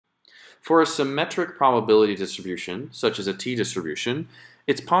For a symmetric probability distribution, such as a t-distribution,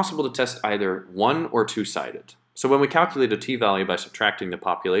 it's possible to test either one or two-sided. So when we calculate a t-value by subtracting the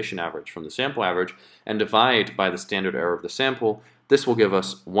population average from the sample average and divide by the standard error of the sample, this will give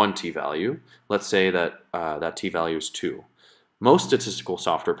us one t-value. Let's say that that t-value is 2. Most statistical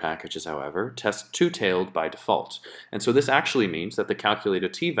software packages, however, test two-tailed by default. And so this actually means that the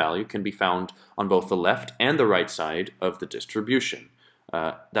calculated t-value can be found on both the left and the right side of the distribution.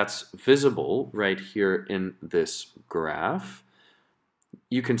 That's visible right here in this graph.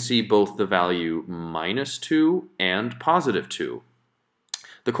 You can see both the value -2 and +2.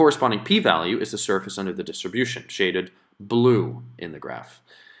 The corresponding p-value is the surface under the distribution, shaded blue in the graph.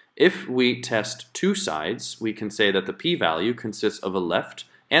 If we test two sides, we can say that the p-value consists of a left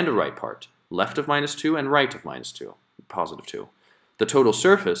and a right part, left of -2 and right of -2, +2. The total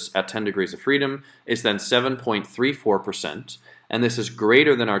surface at 10 degrees of freedom is then 7.34%, and this is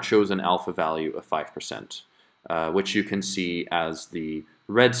greater than our chosen alpha value of 5%, which you can see as the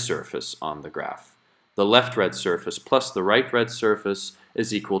red surface on the graph. The left red surface plus the right red surface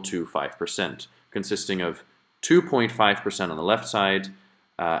is equal to 5%, consisting of 2.5% on the left side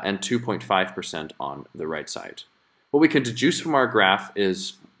and 2.5% on the right side. What we can deduce from our graph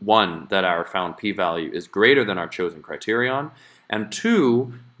is 1, that our found p-value is greater than our chosen criterion, and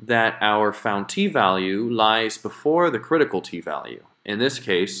 2, that our found t-value lies before the critical t-value. In this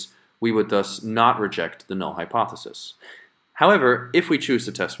case, we would thus not reject the null hypothesis. However, if we choose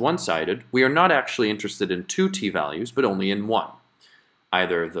to test one-sided, we are not actually interested in two t-values, but only in one,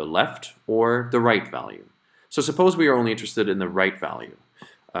 either the left or the right value. So suppose we are only interested in the right value.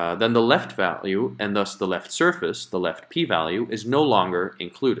 Then the left value, and thus the left surface, the left p-value, is no longer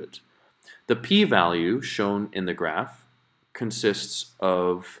included. The p-value shown in the graph consists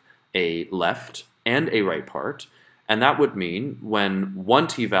of a left and a right part, and that would mean when one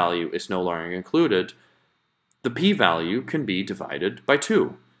t-value is no longer included, the p-value can be divided by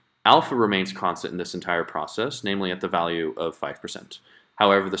 2. Alpha remains constant in this entire process, namely at the value of 5%.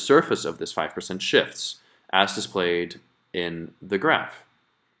 However, the surface of this 5% shifts, as displayed in the graph.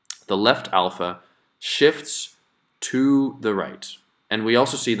 The left alpha shifts to the right, and we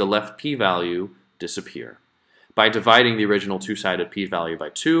also see the left p-value disappear. By dividing the original two-sided p-value by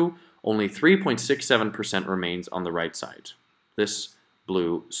 2, only 3.67% remains on the right side, this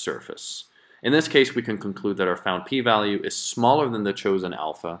blue surface. In this case, we can conclude that our found p-value is smaller than the chosen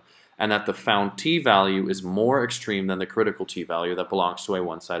alpha, and that the found t-value is more extreme than the critical t-value that belongs to a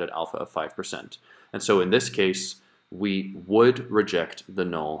one-sided alpha of 5%. And so in this case, we would reject the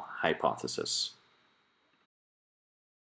null hypothesis.